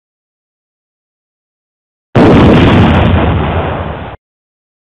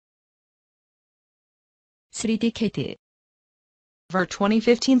치수-SRIDI for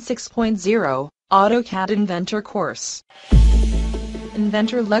 2015 6.0 AutoCAD Inventor course.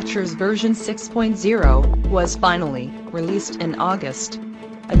 Inventor Lectures version 6.0 was finally released in August.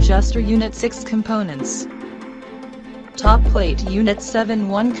 Adjuster Unit 6 components. Top plate Unit 7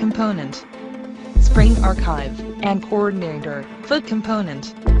 1 component. Spring archive and coordinator foot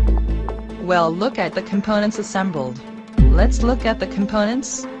component. Well, look at the components assembled. Let's look at the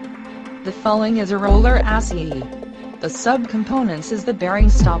components. The following is a roller chassis. The subcomponents is the bearing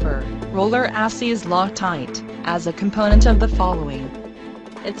stopper. Roller chassis is Loctite as a component of the following.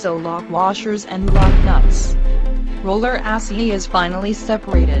 It's a lock washers and lock nuts. Roller chassis is finally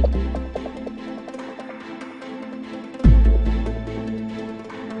separated.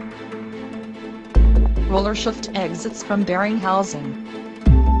 Roller shaft exits from bearing housing.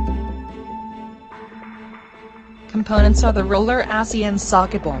 Components are the roller chassis and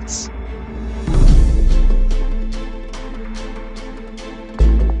socket bolts.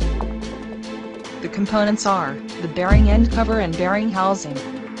 The components are the bearing end cover and bearing housing.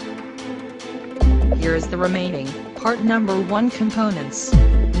 Here is the remaining part number 1 components.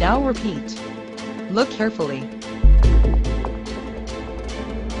 Now repeat. Look carefully.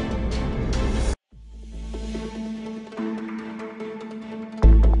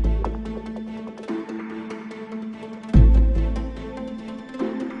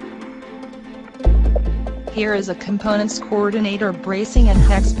 Here is a components coordinator bracing and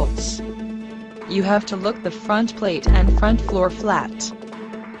hex bolts. You have to look the front plate and front floor flat.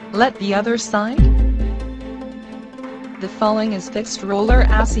 Let the other side. The following is fixed roller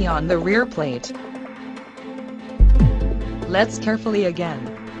chassis on the rear plate. Let's carefully again.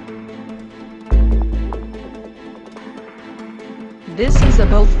 This is a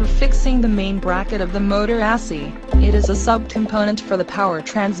bolt for fixing the main bracket of the motor chassis. It is a subcomponent for the power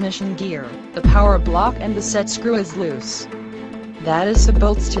transmission gear. The power block and the set screw is loose. That is the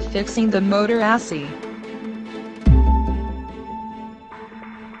bolts to fixing the motor chassis.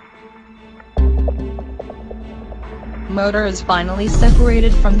 Motor is finally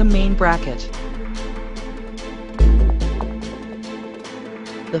separated from the main bracket.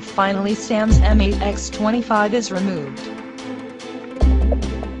 The finally Sam's M8X25 is removed.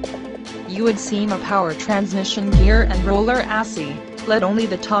 You would seam a power transmission gear and roller chassis, let only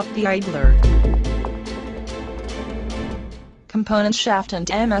the top be idler. Component shaft and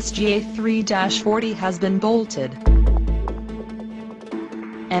MSGA3-40 has been bolted.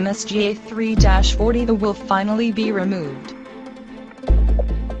 MSGA3-40 will finally be removed.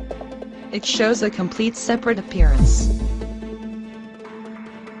 It shows a complete separate appearance.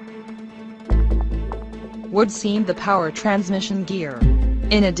 Would seam the power transmission gear.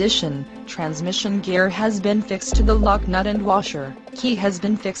 In addition, transmission gear has been fixed to the lock nut and washer. Key has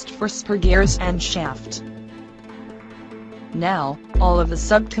been fixed for spur gears and shaft. Now, all of the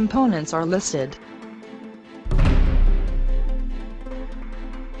subcomponents are listed.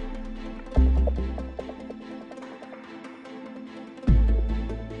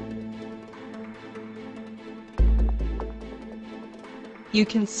 You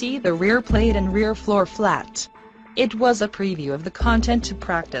can see the rear plate and rear floor flat. It was a preview of the content to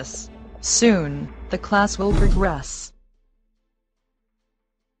practice. Soon, the class will progress.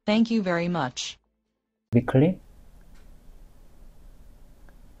 Thank you very much. 클릭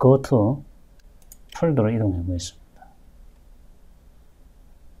Go to 폴더로 이동해 보겠습니다.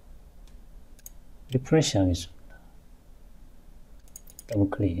 리프레시 하겠습니다. 더블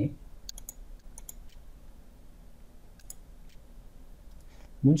클릭.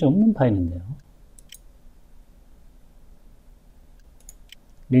 문제 없는 파일인데요.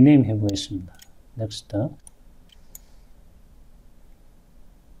 리네임 해보겠습니다. Next.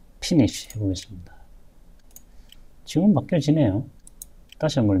 Finish 해보겠습니다. 지금 바뀌어지네요.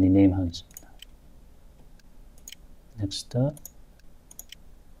 다시 한번 리네임 하겠습니다. Next.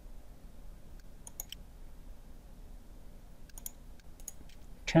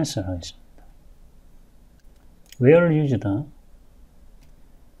 Cancel 하겠습니다. Where used?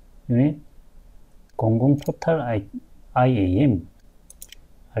 Unit 00 Total IAM.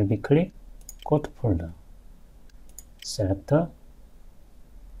 RB click, go to folder. Select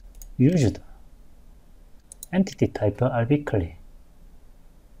used. Entity type RB click.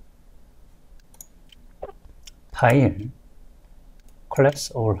 File,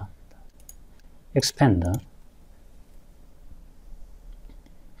 collapse all. Expand.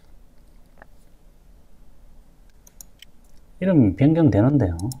 이름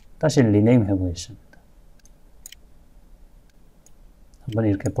변경되는데요. 다시 리네임 해보겠습니다. 한번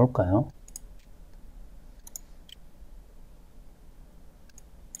이렇게 볼까요?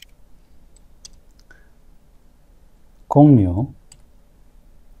 공유,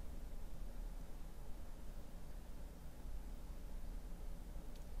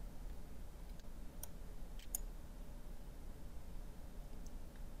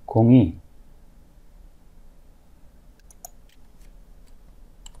 공이,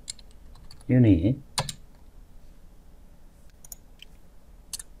 유닛,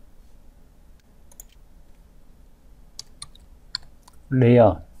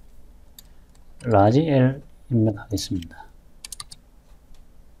 레이아웃, 라지 L 입력하겠습니다.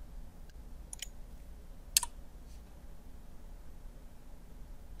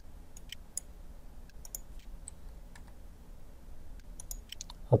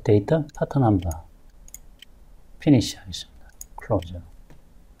 업데이트, 파트 넘버, 피니시 하겠습니다. 클로즈.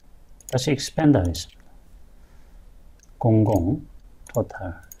 다시 expand 하겠습니다. 00,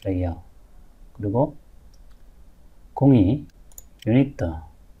 토탈, 레이아웃. 그리고 02, 유닛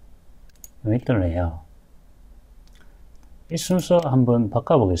레이아웃. 이 순서 한번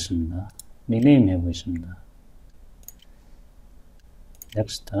바꿔보겠습니다. 리네임 해보겠습니다.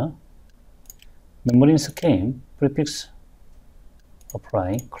 next, 메모리 스케임, prefix,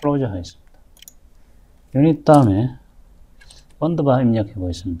 apply, close 하겠습니다. 유닛 다음에 언더바 입력해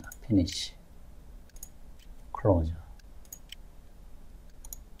보겠습니다. finish, close.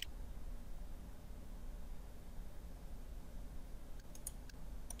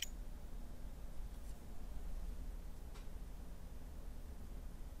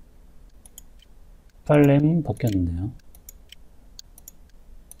 파일 네임은 바뀌었는데요.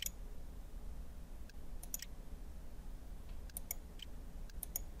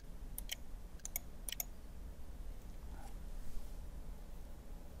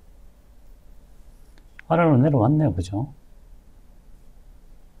 아래로 내려왔네요. 그죠?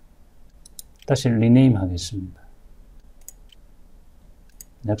 다시 리네임 하겠습니다.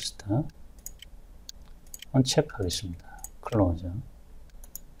 next, uncheck 하겠습니다. close.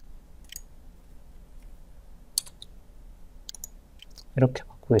 이렇게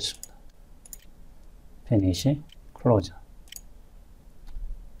바꾸겠습니다. finish, close.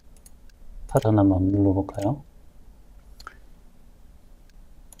 파트너 한번 눌러볼까요?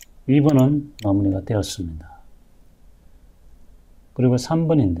 2번은 마무리가 되었습니다. 그리고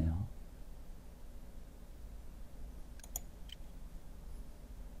 3번인데요.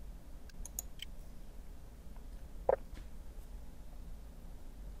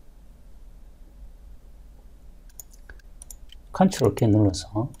 컨트롤 키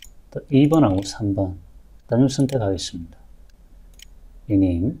눌러서 2번하고 3번 단일 선택하겠습니다.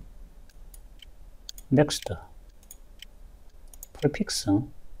 리네임, next, prefix,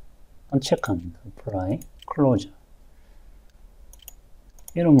 uncheck합니다. apply, close.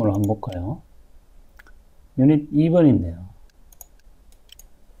 이름으로 한번 볼까요? 유닛 2번인데요.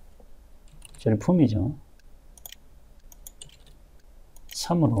 제품이죠.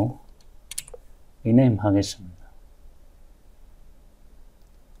 3으로 리네임 하겠습니다.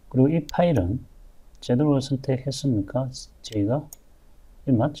 그리고 이 파일은 제대로 선택했습니까? 저희가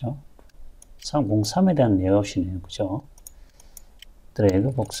맞죠? 03에 대한 레이아웃이네요. 그죠?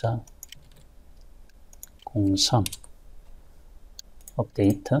 드래그 복사 03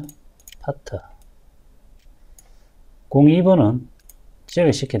 업데이트 파트 02번은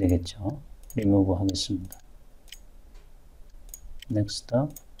제외시켜야 되겠죠. 리무브 하겠습니다. next,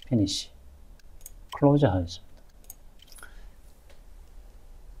 finish, close 하겠습니다.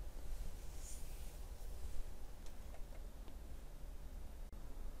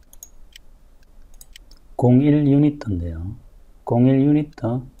 (01) 유니트인데요. 01 유니트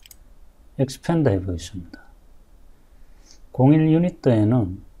expand 해보겠습니다. 01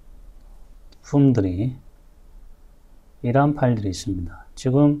 유니트에는 부품들이 이러한 파일들이 있습니다.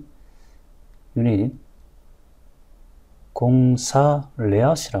 지금 유닛 04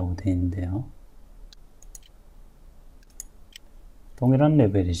 레이아웃이라고 되어 있는데요. 동일한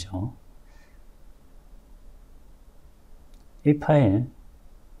레벨이죠. 이 파일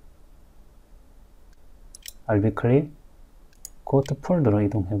RB 클릭 Go to 폴더로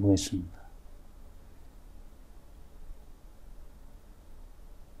이동해 보겠습니다.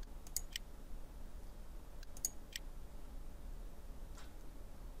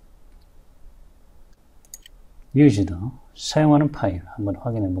 used, 사용하는 파일 한번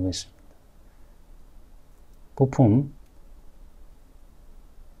확인해 보겠습니다. 부품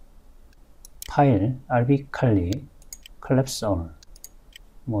파일 RB 클릭 collapse all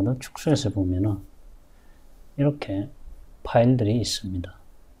모두 축소해서 보면은 이렇게 파일들이 있습니다.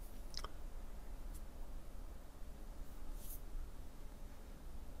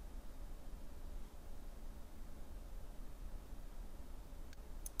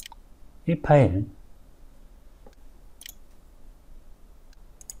 이 파일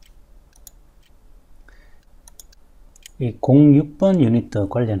이 06번 유닛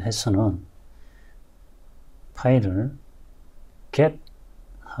관련해서는 파일을 get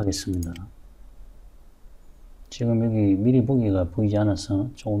하겠습니다. 지금 여기 미리 보기가 보이지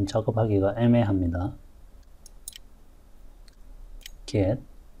않아서 조금 작업하기가 애매합니다. get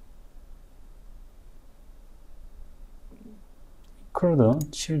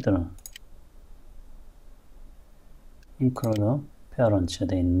include children include parents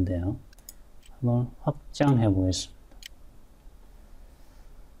되어 있는데요. 한번 확장해 보겠습니다.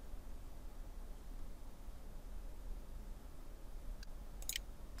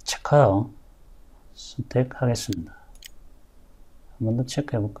 체크하여 선택하겠습니다. 한 번 더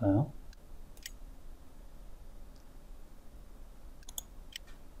체크해 볼까요?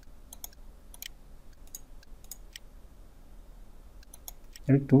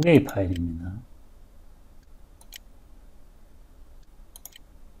 여기 두 개의 파일입니다.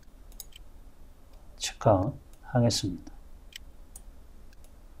 체크아웃 하겠습니다.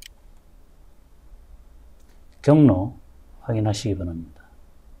 경로 확인하시기 바랍니다.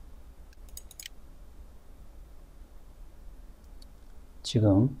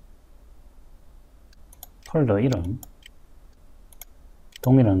 지금 폴더 이름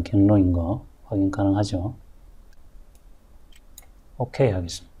동일한 경로인 거 확인 가능하죠? 오케이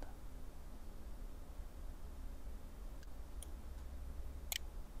하겠습니다.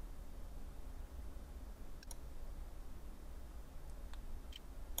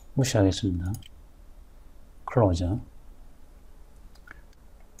 무시하겠습니다. 클로즈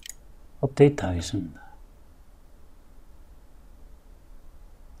업데이트 하겠습니다.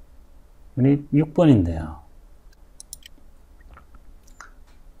 유닛 6번인데요.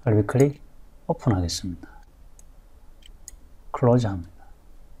 알비 클릭 오픈 하겠습니다. 클로즈 합니다.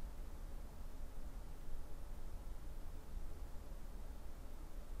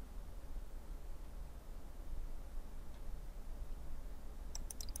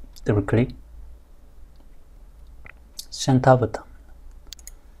 더블 클릭 센터 버튼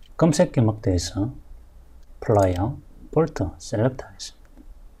검색 개목대에서 플라이어 볼트 셀렉트 하겠습니다.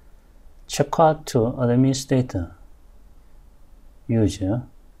 Checkout to administrator use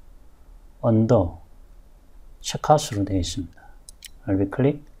undo checkout으로 되어 있습니다. 알비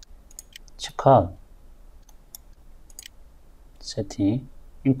클릭 checkout 세팅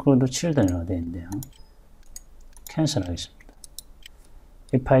include children으로 되어 있는데요. 캔슬 하겠습니다.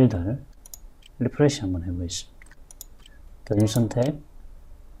 이 파일들 리프레시 한번 해보겠습니다. 더뉴 선택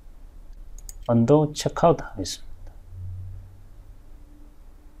undo checkout 하겠습니다.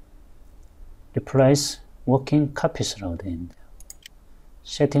 Replace working copies라고 되어 있는데요.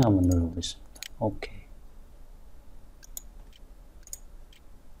 세팅 한번 눌러보겠습니다. 오케이.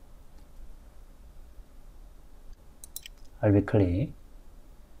 알비 클릭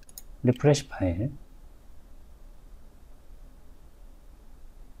리프레시 파일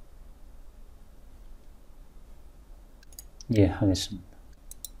예 하겠습니다.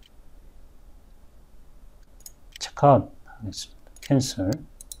 체크아웃 하겠습니다. 캔슬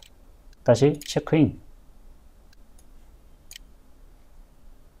다시 체크인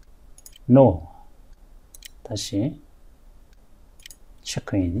No 다시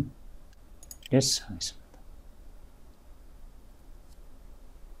체크인 Yes 하겠습니다.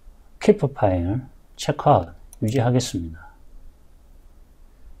 Keep 파일 체크아웃 유지하겠습니다.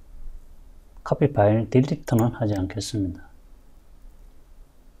 커피 파일 딜리트는 하지 않겠습니다.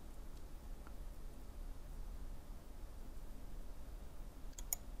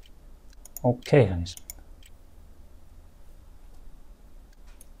 오케이 하겠습니다.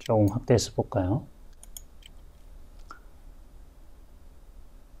 조금 확대해서 볼까요?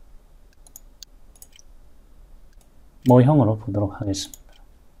 모형으로 보도록 하겠습니다.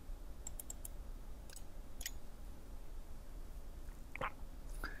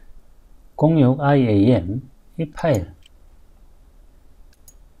 (06IAM) 이 파일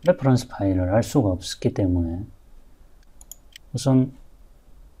레퍼런스 파일을 알 수가 없었기 때문에 우선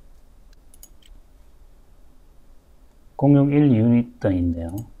 061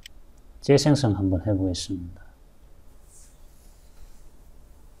 유닛인데요. 재생성 한번 해보겠습니다.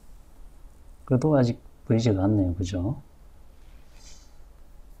 그래도 아직 보이지가 않네요. 그죠?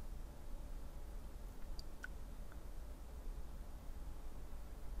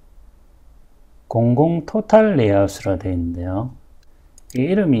 공공 토탈 레이아웃으로 되어 있는데요. 이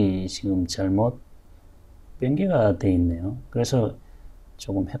이름이 지금 잘못 변기가 되어 있네요. 그래서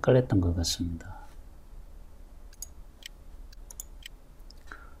조금 헷갈렸던 것 같습니다.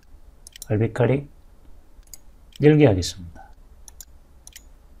 알비 클릭 열기 하겠습니다.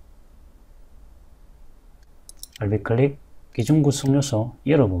 알비 클릭 기준 구성 요소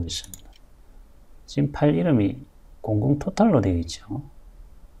열어보겠습니다. 지금 파일 이름이 공공 토탈로 되어 있죠.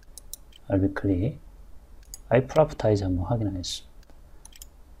 RB 클릭. I 프로퍼타이즈 한번 확인하겠습니다.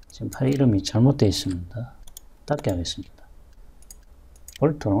 지금 파일 이름이 잘못되어 있습니다. 닫게 하겠습니다.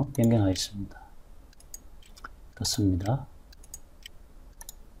 볼트로 변경하겠습니다. 닫습니다.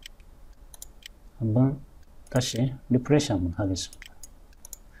 한번 다시 리프레시 한번 하겠습니다.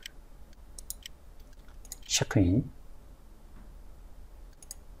 체크인,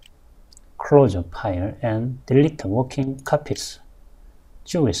 close file and delete working copies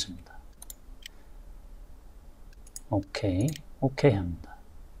지우겠습니다. 오케이, 오케이 합니다.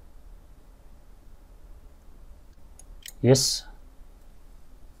 yes,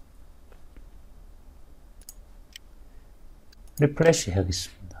 리프레시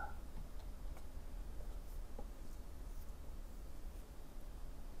하겠습니다.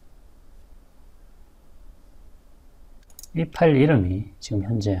 이 파일 이름이 지금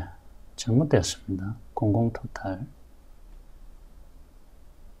현재 잘못되었습니다. 00 토탈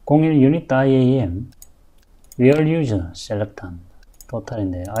 01 unit IAM real user select 합니다.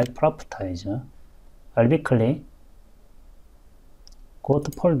 토탈인데 I propertize RB 클릭 go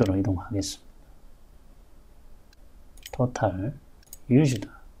to 폴더로 이동하겠습니다. 토탈 used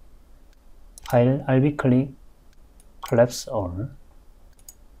파일 RB 클릭 collapse all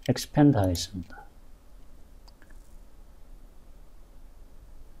expand 하겠습니다.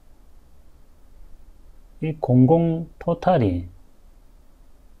 이 00 토탈이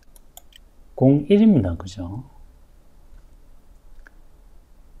 01입니다. 그죠?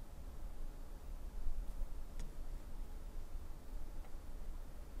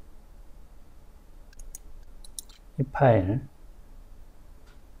 이 파일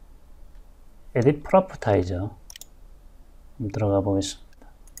edit propertize 한번 들어가 보겠습니다.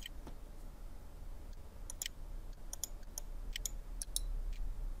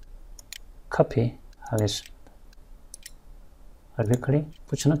 카피 하겠습니다. RB 클릭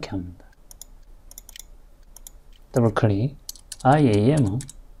붙여넣기 합니다. 더블 클릭 IAM은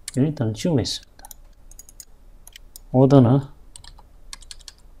유니트는 지우겠습니다. 오더는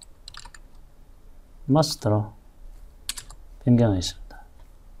마스터로 변경하겠습니다.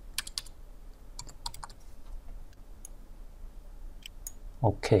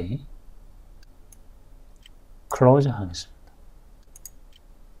 오케이. 클로즈 하겠습니다.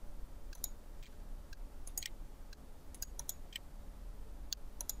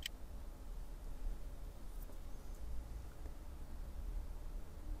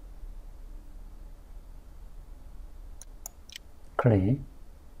 클릭,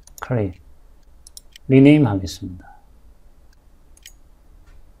 클릭, 리네임 하겠습니다.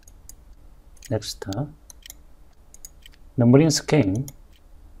 넥스트, 넘버링 스케일,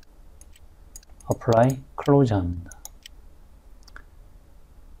 apply, close 합니다.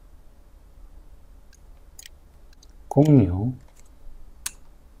 공유,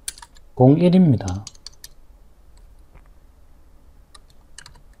 01입니다.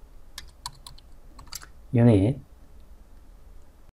 유닛,